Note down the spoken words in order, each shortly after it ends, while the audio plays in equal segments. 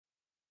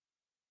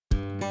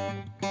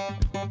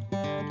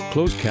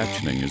Closed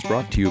captioning is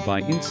brought to you by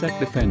Insect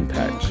Defend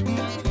Patch.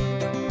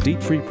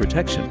 Deep-free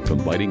protection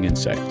from biting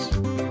insects.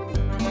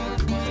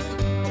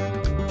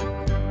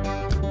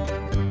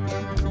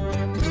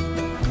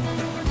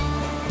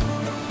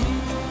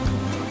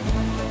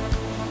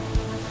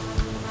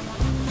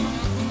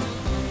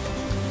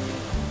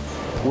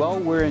 Well,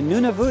 we're in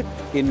Nunavut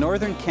in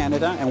northern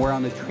Canada, and we're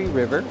on the Tree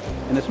River.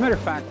 And as a matter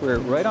of fact, we're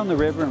right on the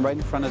river and right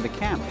in front of the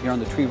camp here on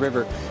the Tree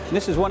River. And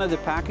this is one of the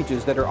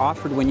packages that are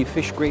offered when you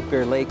fish Great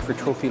Bear Lake for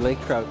trophy lake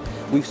trout.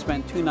 We've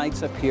spent 2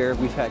 nights up here.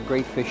 We've had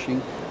great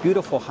fishing,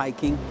 beautiful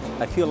hiking.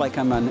 I feel like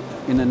I'm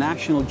in a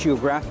National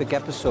Geographic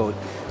episode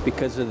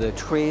because of the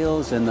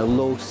trails and the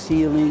low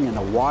ceiling and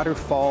the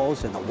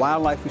waterfalls and the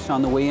wildlife we saw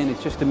on the way in.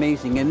 It's just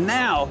amazing. And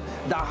now,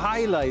 the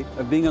highlight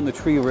of being on the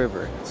Tree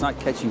River, it's not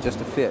catching just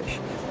a fish.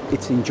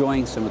 It's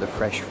enjoying some of the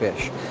fresh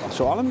fish.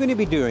 So all I'm going to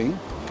be doing,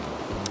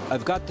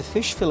 I've got the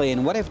fish fillet,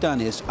 and what I've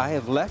done is I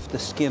have left the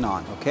skin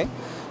on, okay?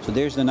 So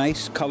there's the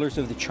nice colors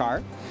of the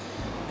char.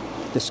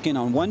 The skin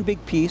on one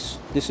big piece.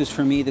 This is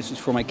for me, this is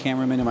for my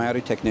cameraman and my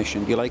audio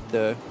technician. Do you like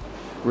the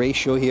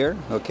ratio here?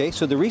 Okay,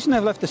 so the reason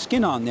I've left the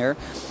skin on there,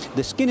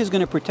 the skin is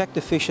going to protect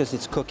the fish as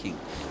it's cooking.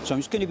 So I'm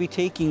just going to be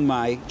taking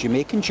my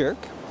Jamaican jerk,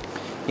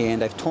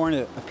 and I've torn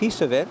a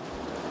piece of it.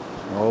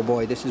 Oh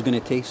boy, this is going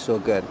to taste so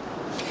good.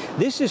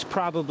 This is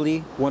probably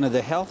one of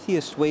the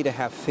healthiest way to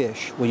have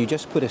fish when you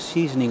just put a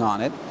seasoning on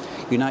it.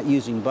 You're not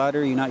using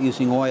butter, you're not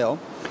using oil.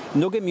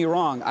 And don't get me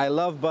wrong, I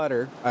love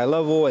butter, I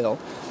love oil,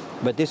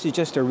 but this is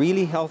just a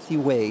really healthy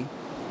way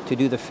to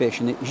do the fish.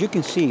 And as you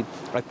can see,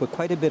 I put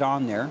quite a bit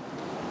on there.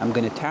 I'm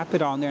going to tap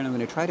it on there, and I'm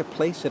going to try to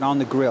place it on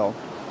the grill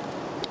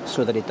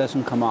so that it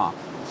doesn't come off.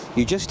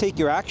 You just take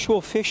your actual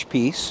fish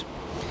piece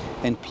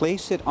and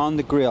place it on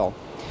the grill.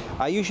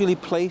 I usually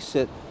place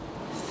it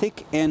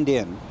thick end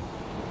in.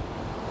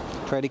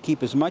 Try to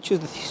keep as much of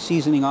the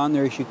seasoning on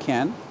there as you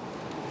can.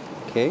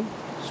 Okay,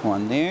 this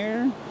one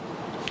there.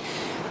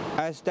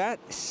 As that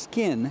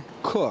skin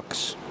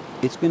cooks,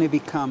 it's going to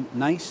become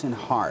nice and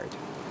hard.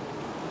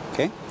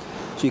 Okay,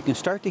 so you can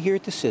start to hear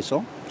it to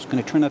sizzle. It's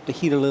going to turn up the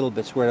heat a little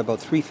bit, so we're at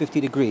about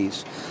 350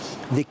 degrees.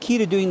 The key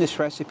to doing this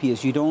recipe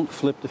is you don't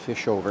flip the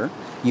fish over.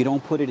 You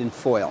don't put it in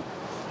foil.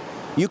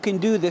 You can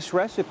do this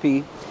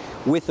recipe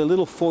with a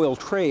little foil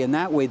tray, and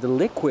that way the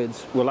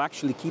liquids will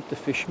actually keep the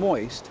fish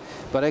moist.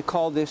 But I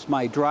call this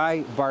my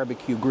dry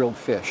barbecue grilled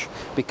fish,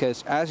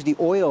 because as the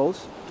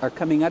oils are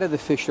coming out of the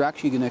fish, they're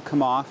actually going to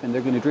come off and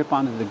they're going to drip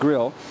onto the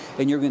grill,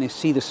 and you're going to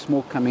see the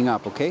smoke coming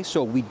up. Okay,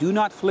 so we do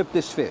not flip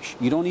this fish.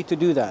 You don't need to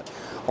do that.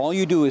 All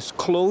you do is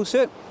close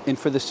it, and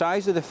for the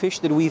size of the fish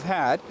that we've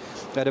had,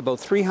 at about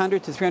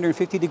 300 to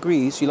 350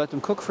 degrees, you let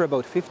them cook for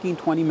about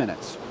 15-20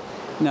 minutes.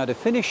 Now, to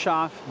finish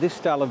off this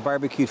style of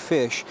barbecued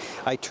fish,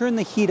 I turn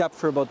the heat up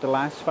for about the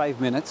last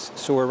 5 minutes,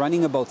 so we're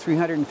running about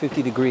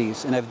 350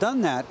 degrees. And I've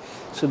done that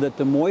so that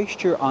the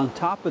moisture on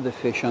top of the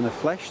fish, on the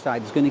flesh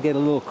side, is going to get a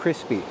little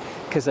crispy,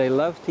 because I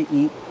love to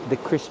eat the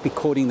crispy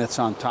coating that's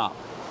on top.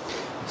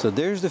 So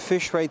there's the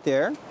fish right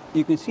there.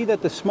 You can see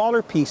that the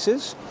smaller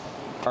pieces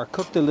are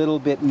cooked a little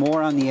bit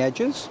more on the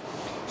edges.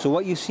 So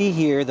what you see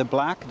here, the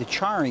black, the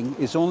charring,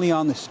 is only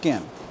on the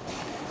skin.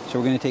 So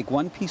we're going to take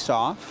one piece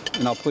off,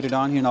 and I'll put it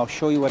on here, and I'll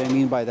show you what I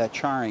mean by that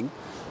charring.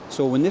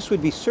 So when this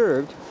would be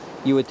served,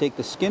 you would take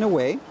the skin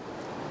away.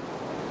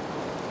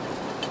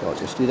 So I'll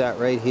just do that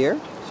right here.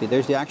 See,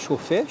 there's the actual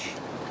fish.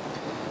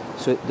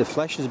 So the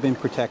flesh has been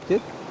protected.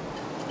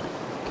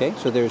 Okay,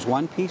 so there's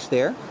one piece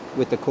there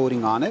with the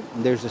coating on it,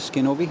 and there's the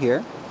skin over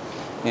here.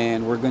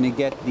 And we're going to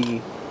get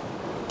the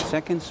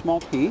second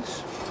small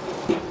piece,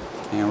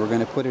 and we're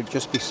going to put it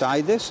just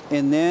beside this,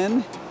 and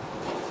then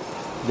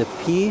the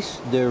piece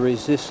de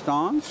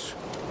resistance,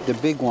 the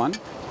big one.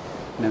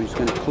 And I'm just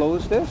going to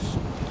close this.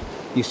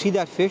 You see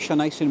that fish, how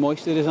nice and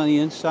moist it is on the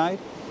inside?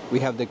 We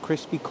have the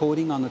crispy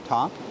coating on the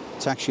top.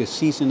 It's actually a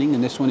seasoning,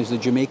 and this one is the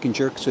Jamaican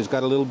jerk, so it's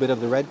got a little bit of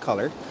the red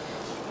color.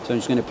 So I'm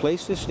just going to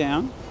place this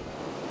down.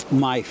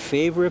 My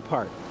favorite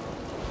part.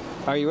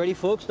 Are you ready,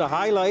 folks? The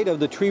highlight of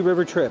the Tree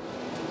River trip.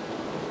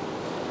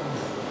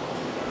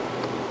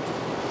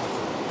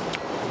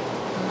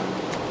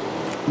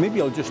 Maybe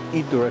I'll just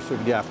eat the rest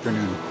of the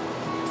afternoon.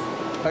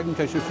 I can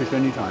taste this fish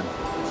anytime.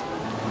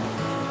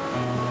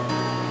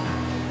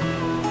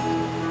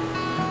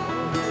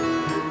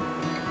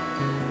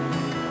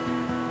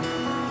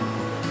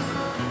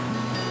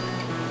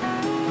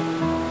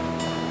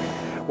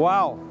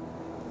 Wow,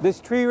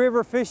 this Tree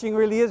River fishing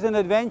really is an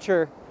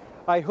adventure.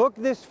 I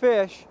hooked this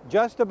fish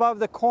just above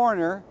the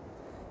corner.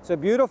 It's a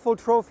beautiful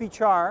trophy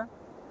char,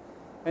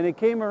 and it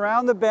came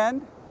around the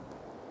bend.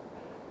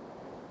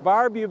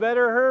 Barb, you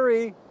better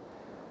hurry.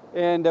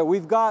 And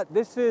we've got,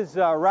 this is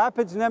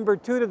rapids number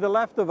 2 to the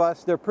left of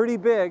us. They're pretty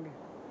big.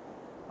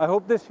 I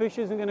hope this fish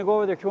isn't going to go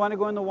over there. If you want to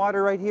go in the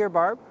water right here,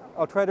 Barb,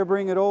 I'll try to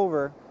bring it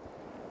over.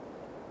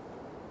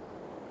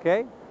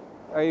 Okay?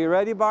 Are you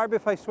ready, Barb,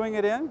 if I swing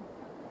it in?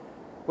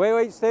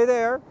 Wait, stay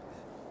there.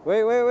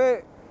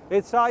 Wait.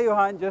 It saw you,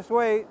 hon. Just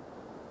wait.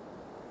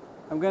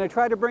 I'm going to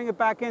try to bring it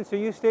back in, so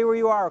you stay where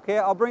you are, okay?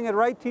 I'll bring it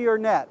right to your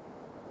net.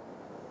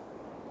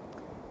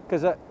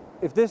 Because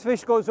if this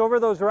fish goes over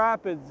those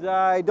rapids,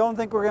 I don't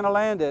think we're going to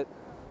land it.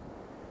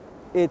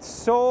 It's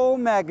so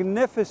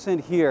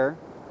magnificent here.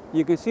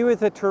 You can see with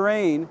the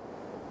terrain.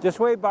 Just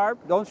wait, Barb.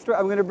 Don't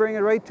I'm going to bring it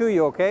right to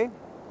you, okay?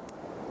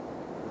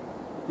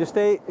 Just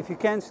stay, if you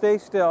can, stay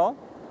still.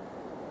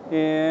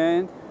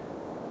 And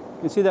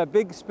you can see that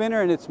big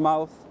spinner in its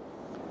mouth.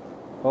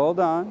 Hold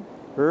on.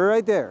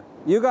 Right there.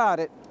 You got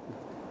it.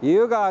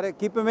 You got it.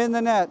 Keep him in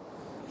the net.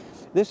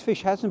 This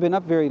fish hasn't been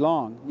up very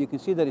long. You can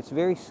see that it's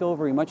very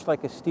silvery, much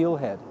like a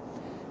steelhead.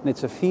 And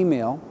it's a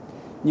female.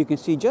 You can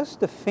see just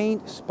the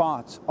faint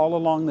spots all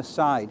along the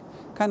side.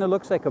 Kind of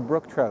looks like a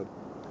brook trout.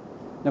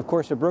 And of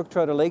course, a brook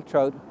trout, a lake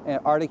trout,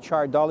 Arctic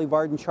char, Dolly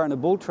Varden char, and a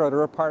bull trout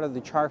are a part of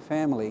the char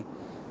family.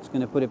 Just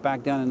going to put it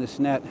back down in this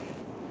net.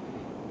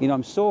 You know,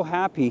 I'm so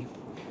happy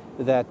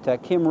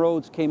that Kim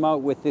Rhodes came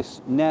out with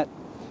this net.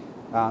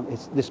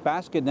 This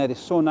basket net is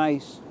so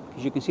nice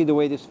because you can see the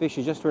way this fish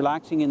is just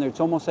relaxing in there. It's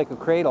almost like a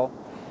cradle.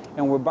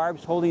 And where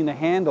Barb's holding the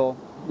handle,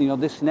 you know,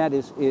 this net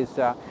is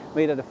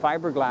made out of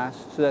fiberglass,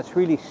 so that's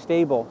really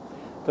stable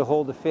to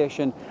hold the fish.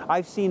 And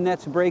I've seen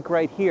nets break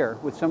right here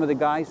with some of the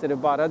guys that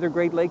have bought other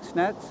Great Lakes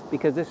nets,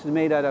 because this is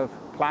made out of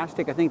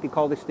plastic. I think they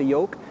call this the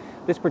yoke.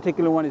 This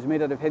particular one is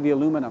made out of heavy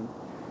aluminum,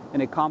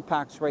 and it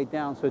compacts right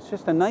down. So it's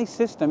just a nice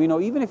system. You know,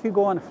 even if you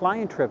go on a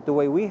flying trip the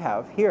way we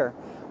have here,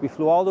 we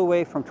flew all the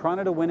way from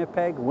Toronto to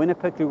Winnipeg,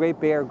 Winnipeg to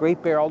Great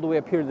Bear all the way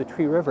up here to the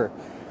Tree River.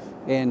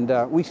 And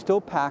we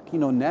still pack, you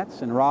know,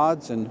 nets and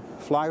rods and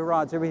fly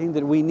rods, everything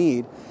that we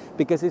need,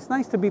 because it's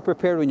nice to be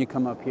prepared when you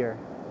come up here.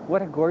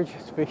 What a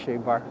gorgeous fish,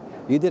 Bar.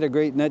 You did a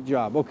great net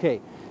job.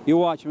 Okay, you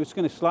watch. I'm just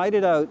going to slide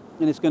it out,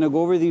 and it's going to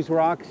go over these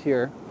rocks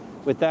here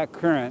with that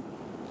current.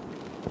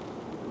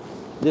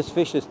 This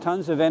fish has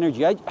tons of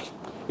energy.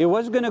 It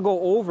was going to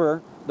go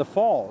over the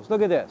falls.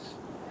 Look at this.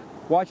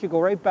 Watch it go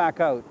right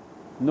back out.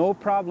 No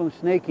problem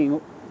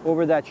snaking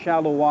over that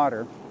shallow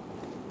water.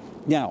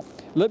 Now,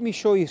 let me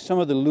show you some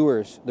of the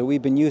lures that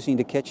we've been using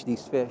to catch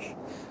these fish.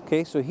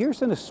 Okay, so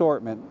here's an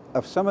assortment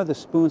of some of the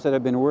spoons that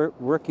have been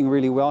working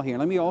really well here.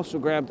 Let me also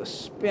grab the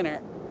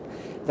spinner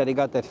that I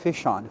got that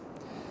fish on,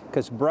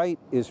 because bright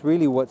is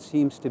really what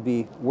seems to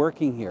be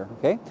working here.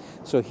 Okay,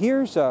 so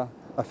here's a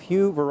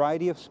few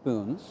variety of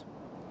spoons.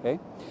 Okay,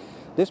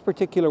 this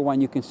particular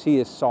one you can see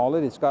is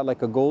solid. It's got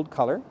like a gold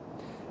color,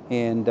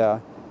 and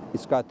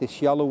it's got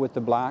this yellow with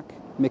the black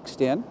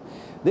mixed in.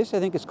 This I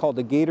think is called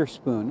the gator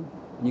spoon.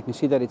 You can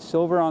see that it's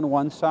silver on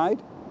one side,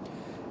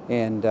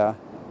 and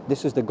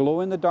this is the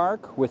glow in the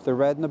dark with the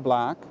red and the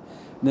black.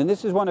 And then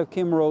this is one of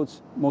Kim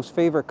Rhodes' most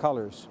favorite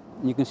colors.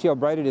 You can see how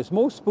bright it is.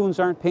 Most spoons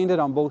aren't painted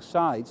on both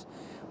sides,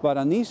 but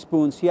on these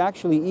spoons he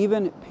actually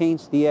even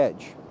paints the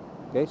edge.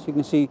 Okay, so you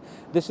can see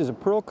this is a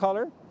pearl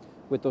color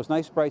with those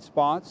nice bright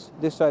spots.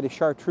 This side is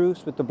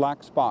chartreuse with the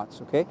black spots.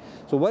 Okay,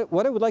 so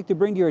what I would like to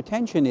bring to your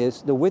attention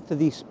is the width of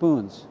these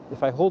spoons.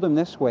 If I hold them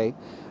this way,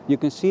 you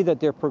can see that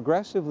they're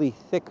progressively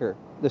thicker.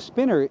 The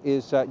spinner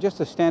is just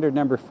a standard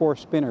number 4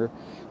 spinner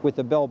with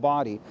a bell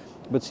body.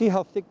 But see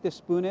how thick this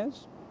spoon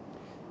is?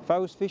 If I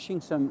was fishing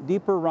some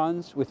deeper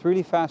runs with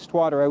really fast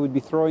water, I would be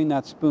throwing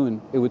that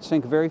spoon. It would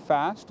sink very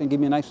fast and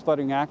give me a nice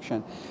fluttering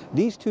action.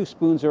 These 2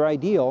 spoons are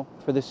ideal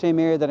for the same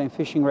area that I'm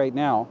fishing right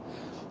now.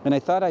 And I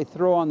thought I'd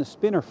throw on the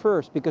spinner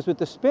first, because with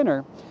the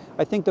spinner,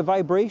 I think the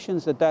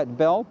vibrations that that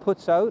bell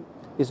puts out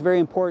is very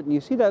important.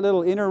 You see that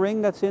little inner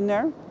ring that's in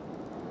there?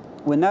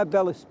 When that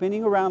bell is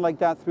spinning around like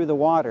that through the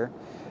water,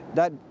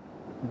 that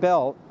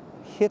bell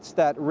hits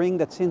that ring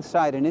that's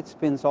inside, and it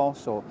spins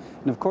also.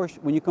 And of course,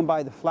 when you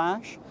combine the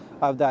flash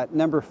of that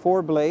number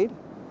 4 blade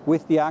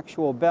with the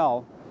actual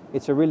bell,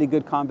 it's a really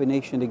good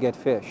combination to get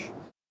fish.